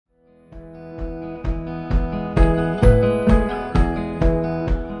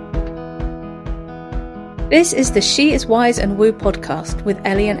This is the She is Wise and Woo podcast with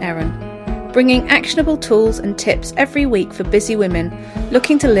Ellie and Erin, bringing actionable tools and tips every week for busy women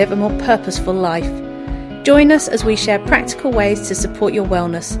looking to live a more purposeful life. Join us as we share practical ways to support your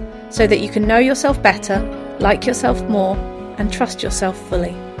wellness so that you can know yourself better, like yourself more, and trust yourself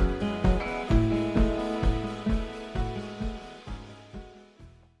fully.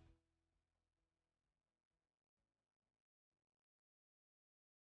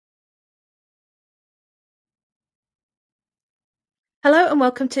 Hello and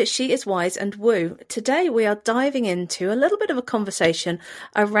welcome to She is Wise and Woo. Today we are diving into a little bit of a conversation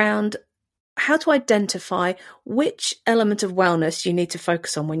around how to identify which element of wellness you need to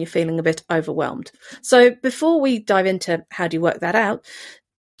focus on when you're feeling a bit overwhelmed. So before we dive into how do you work that out,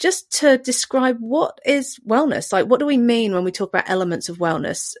 just to describe what is wellness, like what do we mean when we talk about elements of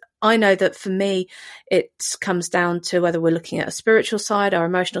wellness? I know that for me, it comes down to whether we're looking at a spiritual side, our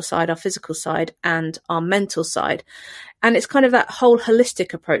emotional side, our physical side, and our mental side. And it's kind of that whole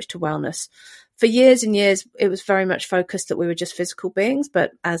holistic approach to wellness. For years and years, it was very much focused that we were just physical beings.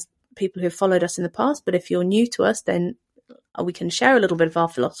 But as people who have followed us in the past, but if you're new to us, then we can share a little bit of our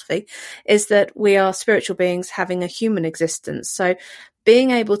philosophy, is that we are spiritual beings having a human existence. So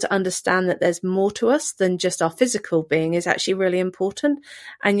being able to understand that there's more to us than just our physical being is actually really important.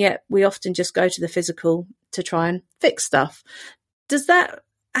 And yet we often just go to the physical to try and fix stuff.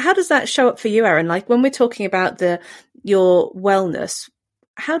 How does that show up for you, Erin? Like when we're talking about your wellness,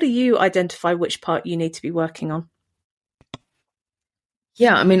 how do you identify which part you need to be working on?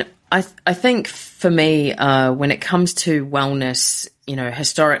 Yeah, I mean, I think for me, when it comes to wellness,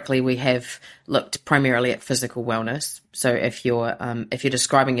 historically we have looked primarily at physical wellness. So if you're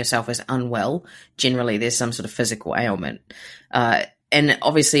describing yourself as unwell, generally there's some sort of physical ailment. And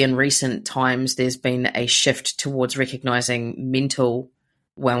obviously in recent times, there's been a shift towards recognizing mental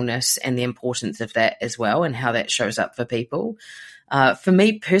wellness and the importance of that as well and how that shows up for people. For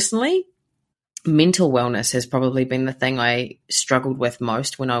me personally, mental wellness has probably been the thing I struggled with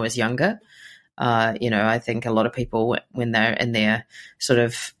most when I was younger. I think a lot of people, when they're in their sort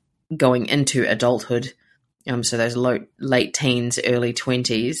of going into adulthood, so those late teens, early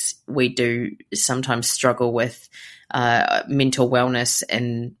 20s, we do sometimes struggle with mental wellness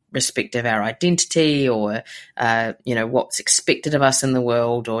in respect of our identity or, what's expected of us in the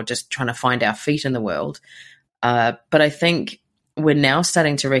world or just trying to find our feet in the world. But I think we're now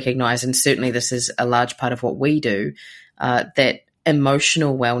starting to recognize, and certainly this is a large part of what we do, that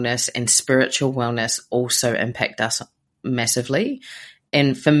emotional wellness and spiritual wellness also impact us massively.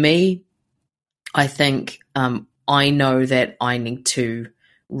 And for me, I think I know that I need to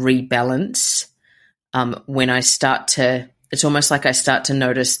rebalance when I start to. It's almost like I start to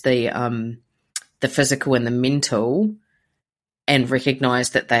notice the physical and the mental, and recognize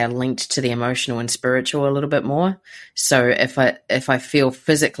that they are linked to the emotional and spiritual a little bit more. So if I feel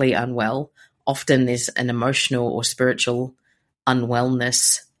physically unwell, often there's an emotional or spiritual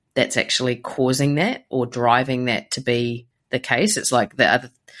unwellness that's actually causing that or driving that to be the case. It's like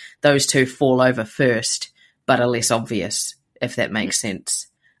those two fall over first, but are less obvious, if that makes sense.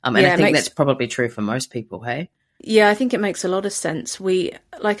 And I think that's probably true for most people, hey? Yeah, I think it makes a lot of sense.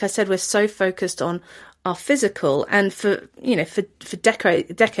 Like I said, we're so focused on our physical, and for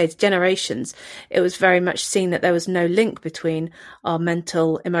decades, generations, it was very much seen that there was no link between our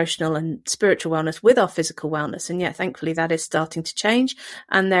mental, emotional and spiritual wellness with our physical wellness. And yet, thankfully, that is starting to change,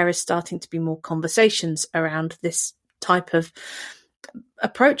 and there is starting to be more conversations around this type of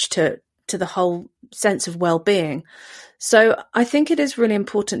approach to the whole sense of well-being. So I think it is really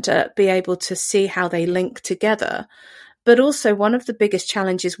important to be able to see how they link together. But also one of the biggest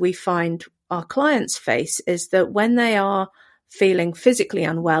challenges we find our clients face is that when they are feeling physically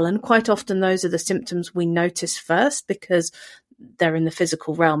unwell, and quite often those are the symptoms we notice first because they're in the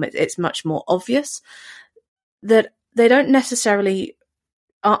physical realm, it's much more obvious, that they aren't necessarily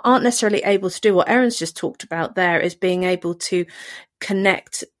able to do what Erin's just talked about there, is being able to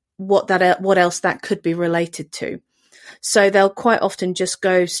connect what else that could be related to. So they'll quite often just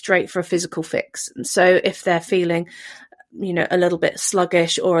go straight for a physical fix. And so if they're feeling, a little bit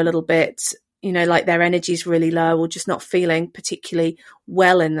sluggish or a little bit, like their energy's really low or just not feeling particularly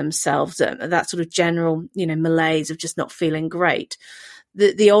well in themselves, that sort of general, malaise of just not feeling great.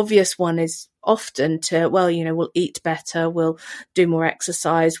 The obvious one is often to, we'll eat better, we'll do more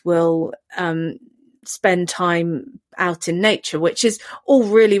exercise, we'll spend time out in nature, which is all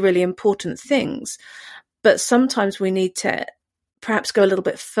really, really important things. But sometimes we need to perhaps go a little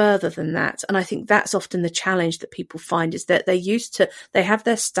bit further than that. And I think that's often the challenge that people find, is that they have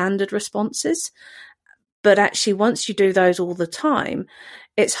their standard responses, But actually, once you do those all the time,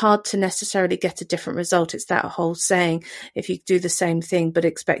 it's hard to necessarily get a different result. It's that whole saying, if you do the same thing but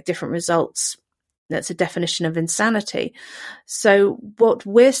expect different results, that's a definition of insanity. So what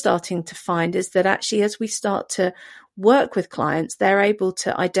we're starting to find is that actually, as we start to work with clients, they're able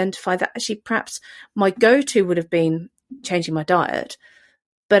to identify that actually perhaps my go-to would have been changing my diet.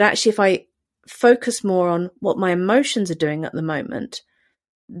 But actually, if I focus more on what my emotions are doing at the moment,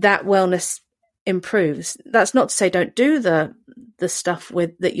 that wellness improves. That's not to say don't do the stuff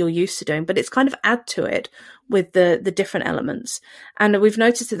that you're used to doing, but it's kind of add to it with the different elements. And we've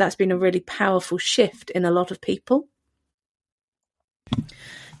noticed that that's been a really powerful shift in a lot of people.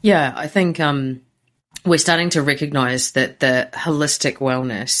 Yeah, I think we're starting to recognize that the holistic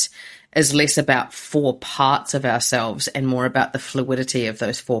wellness is less about 4 parts of ourselves and more about the fluidity of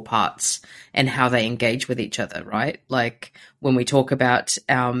those 4 parts and how they engage with each other, right? Like when we talk about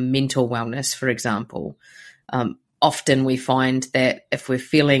our mental wellness, for example, often we find that if we're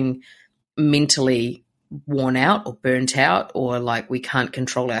feeling mentally worn out or burnt out, or like we can't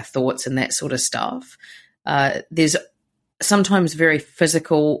control our thoughts and that sort of stuff, there's sometimes very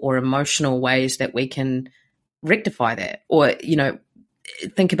physical or emotional ways that we can rectify that. Or,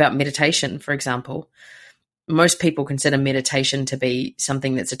 think about meditation, for example. Most people consider meditation to be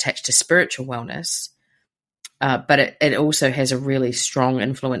something that's attached to spiritual wellness, but it also has a really strong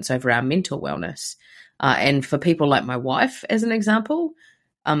influence over our mental wellness. And for people like my wife, as an example,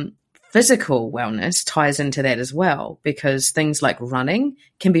 physical wellness ties into that as well, because things like running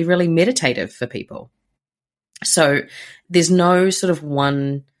can be really meditative for people. So there's no sort of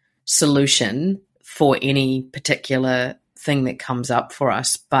one solution for any particular thing that comes up for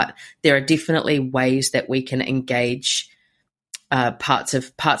us, but there are definitely ways that we can engage parts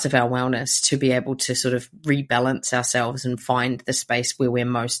of our wellness to be able to sort of rebalance ourselves and find the space where we're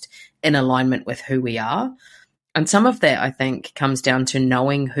most in alignment with who we are. And some of that, I think, comes down to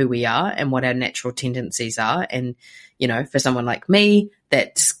knowing who we are and what our natural tendencies are. And, for someone like me,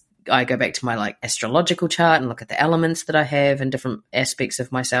 I go back to my like astrological chart and look at the elements that I have and different aspects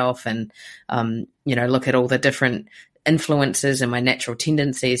of myself, and, look at all the different influences and my natural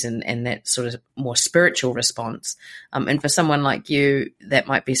tendencies and that sort of more spiritual response. And for someone like you, that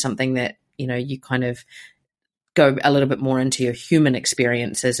might be something that, you kind of go a little bit more into your human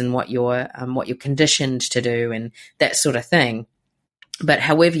experiences and what you're conditioned to do and that sort of thing. But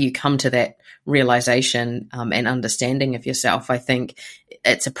however you come to that realization and understanding of yourself, I think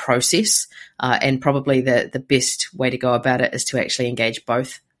it's a process, and probably the best way to go about it is to actually engage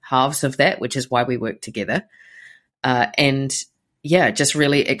both halves of that, which is why we work together. Just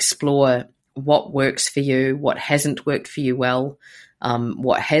really explore what works for you, what hasn't worked for you well,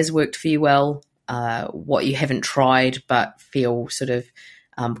 what has worked for you well, what you haven't tried but feel sort of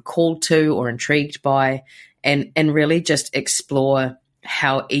called to or intrigued by, and really just explore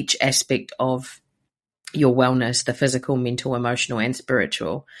how each aspect of your wellness, the physical, mental, emotional, and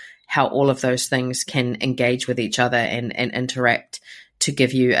spiritual, how all of those things can engage with each other and interact to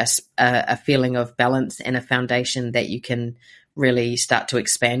give you a feeling of balance and a foundation that you can really start to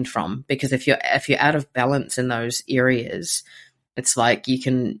expand from. Because if you're out of balance in those areas, it's like you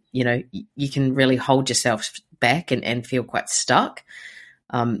can really hold yourself back and feel quite stuck.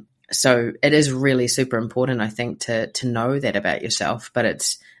 So it is really super important, I think, to know that about yourself, but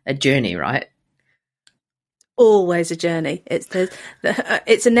it's a journey, right? Always a journey.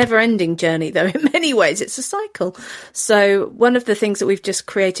 It's a never-ending journey, though. In many ways, it's a cycle. So one of the things that we've just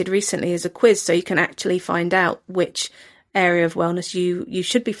created recently is a quiz, so you can actually find out which area of wellness you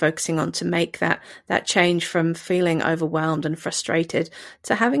should be focusing on to make that change from feeling overwhelmed and frustrated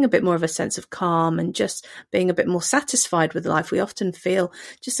to having a bit more of a sense of calm and just being a bit more satisfied with life. We often feel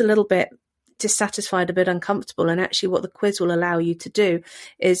just a little bit dissatisfied, a bit uncomfortable, and actually what the quiz will allow you to do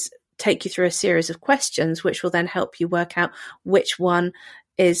is take you through a series of questions which will then help you work out which one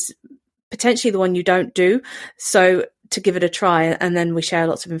is potentially the one you don't do, so to give it a try. And then we share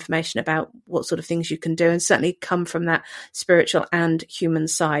lots of information about what sort of things you can do, and certainly come from that spiritual and human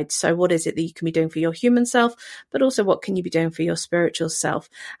side. So what is it that you can be doing for your human self, but also what can you be doing for your spiritual self?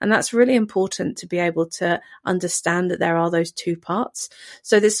 And that's really important to be able to understand that there are those 2 parts.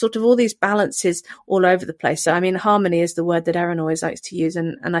 So there's sort of all these balances all over the place. So I mean, harmony is the word that Erin always likes to use,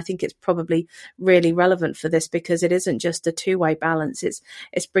 and I think it's probably really relevant for this, because it isn't just a 2-way balance.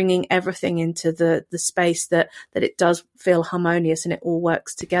 It's bringing everything into the space that it does feel harmonious and it all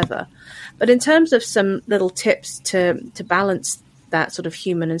works together. But in terms of some little tips to balance that sort of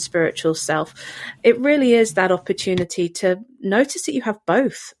human and spiritual self, it really is that opportunity to notice that you have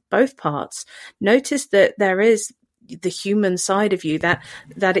both parts. Notice that there is the human side of you, that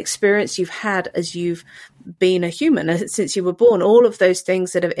experience you've had as you've been a human since you were born, all of those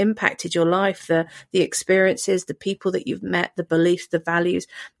things that have impacted your life, the experiences, the people that you've met, the beliefs, the values,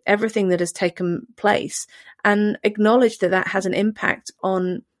 everything that has taken place, and acknowledge that has an impact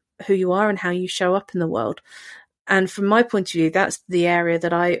on who you are and how you show up in the world. And from my point of view, that's the area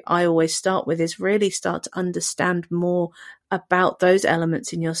that I always start with, is really start to understand more about those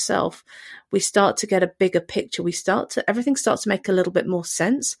elements in yourself. We start to get a bigger picture. Everything starts to make a little bit more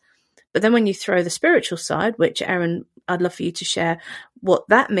sense. But then when you throw the spiritual side, which Erin, I'd love for you to share what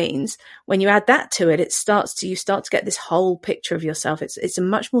that means. When you add that to it, you start to get this whole picture of yourself. It's a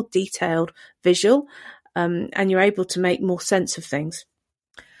much more detailed visual, and you're able to make more sense of things.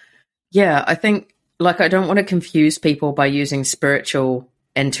 Yeah, I think, I don't want to confuse people by using spiritual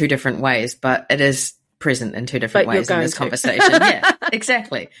in two different ways, but it is present in two different ways in this conversation. Yeah,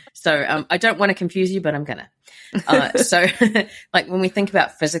 exactly. So I don't want to confuse you, but I'm gonna. So when we think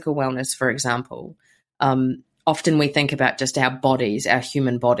about physical wellness, for example, often we think about just our bodies, our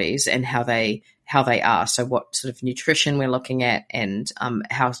human bodies, and how they are. So what sort of nutrition we're looking at, and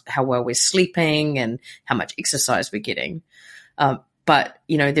how well we're sleeping, and how much exercise we're getting. But,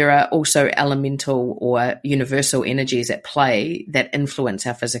 there are also elemental or universal energies at play that influence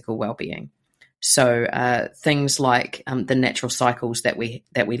our physical well-being. So things like the natural cycles that we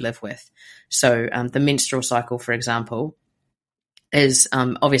live with. So the menstrual cycle, for example, is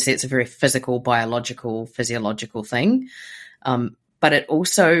obviously it's a very physical, biological, physiological thing. But it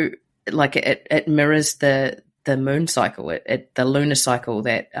also, it mirrors the moon cycle, the lunar cycle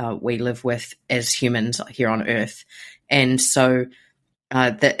that we live with as humans here on Earth. And so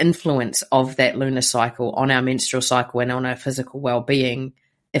the influence of that lunar cycle on our menstrual cycle and on our physical well-being,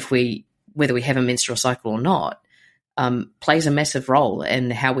 whether we have a menstrual cycle or not, plays a massive role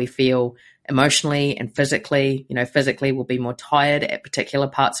in how we feel emotionally and physically. Physically we'll be more tired at particular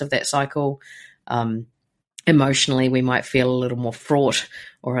parts of that cycle. Emotionally, we might feel a little more fraught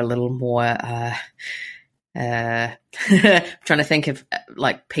or a little more trying to think of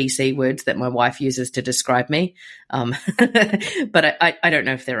PC words that my wife uses to describe me. But I don't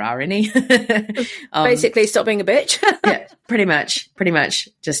know if there are any. Basically, stop being a bitch. Yeah, pretty much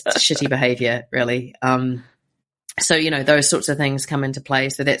just shitty behavior, really. So, those sorts of things come into play.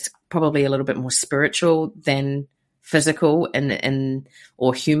 So that's probably a little bit more spiritual than physical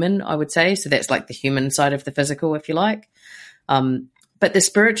or human, I would say. So that's the human side of the physical, if you like. But the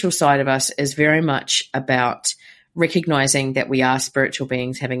spiritual side of us is very much about recognizing that we are spiritual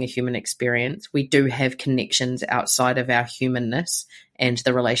beings having a human experience. We do have connections outside of our humanness and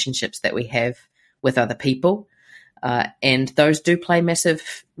the relationships that we have with other people. And those do play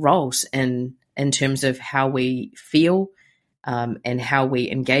massive roles in terms of how we feel, and how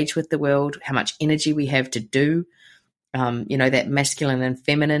we engage with the world, how much energy we have to do, that masculine and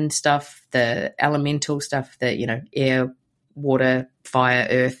feminine stuff, the elemental stuff, the, air, water, fire,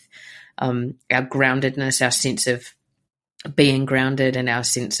 earth, our groundedness, our sense of being grounded and our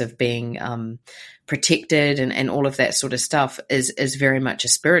sense of being protected and all of that sort of stuff is very much a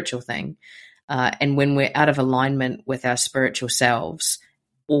spiritual thing. And when we're out of alignment with our spiritual selves,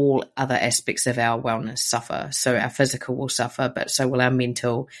 all other aspects of our wellness suffer. So our physical will suffer, but so will our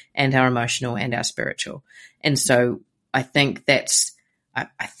mental and our emotional and our spiritual. And so I think that's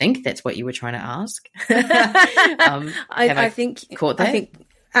what you were trying to ask. I think caught that. I think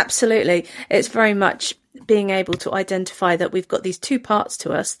absolutely. It's very much being able to identify that we've got these two parts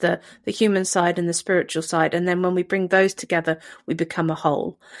to us, the human side and the spiritual side. And then when we bring those together, we become a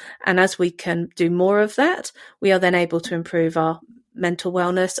whole. And as we can do more of that, we are then able to improve our mental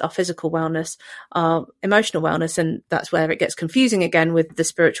wellness, our physical wellness, our emotional wellness. And that's where it gets confusing again with the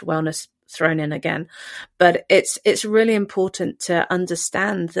spiritual wellness thrown in again. But it's really important to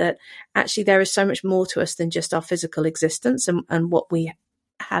understand that actually there is so much more to us than just our physical existence and what we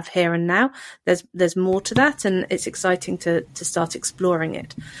have here and now. There's more to that, and it's exciting to start exploring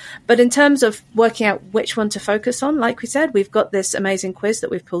it. But in terms of working out which one to focus on, like we said, we've got this amazing quiz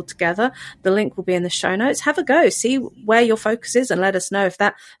that we've pulled together. The link will be in the show notes. Have a go, see where your focus is, and let us know if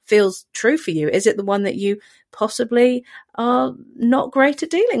that feels true for you. Is it the one that you possibly are not great at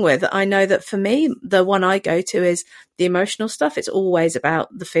dealing with? I know that for me, the one I go to is the emotional stuff. It's always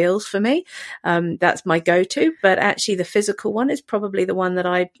about the feels for me. That's my go-to, but actually the physical one is probably the one that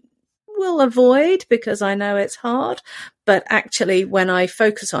I will avoid because I know it's hard. But actually when I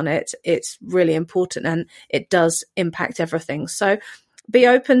focus on it, it's really important and it does impact everything. So be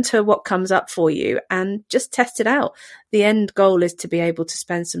open to what comes up for you and just test it out. The end goal is to be able to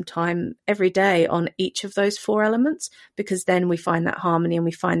spend some time every day on each of those 4 elements, because then we find that harmony and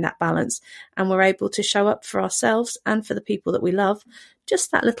we find that balance, and we're able to show up for ourselves and for the people that we love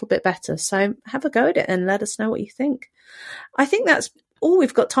just that little bit better. So have a go at it and let us know what you think. I think that's all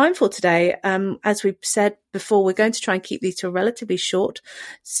we've got time for today. As we said before, we're going to try and keep these to a relatively short,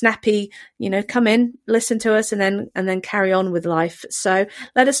 snappy, come in, listen to us, and then carry on with life. So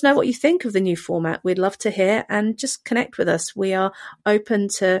let us know what you think of the new format. We'd love to hear, and just connect with us. We are open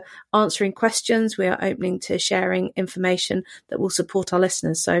to answering questions. We are open to sharing information that will support our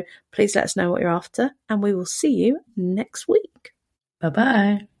listeners. So please let us know what you're after, and we will see you next week.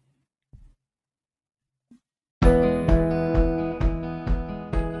 Bye-bye.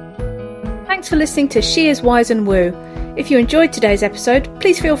 Thanks for listening to She Is Wise and Woo. If you enjoyed today's episode,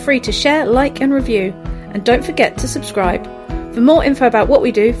 please feel free to share, like and review. And don't forget to subscribe. For more info about what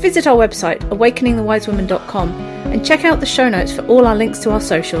we do, visit our website, awakeningthewisewoman.com, and check out the show notes for all our links to our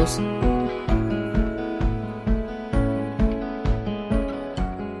socials.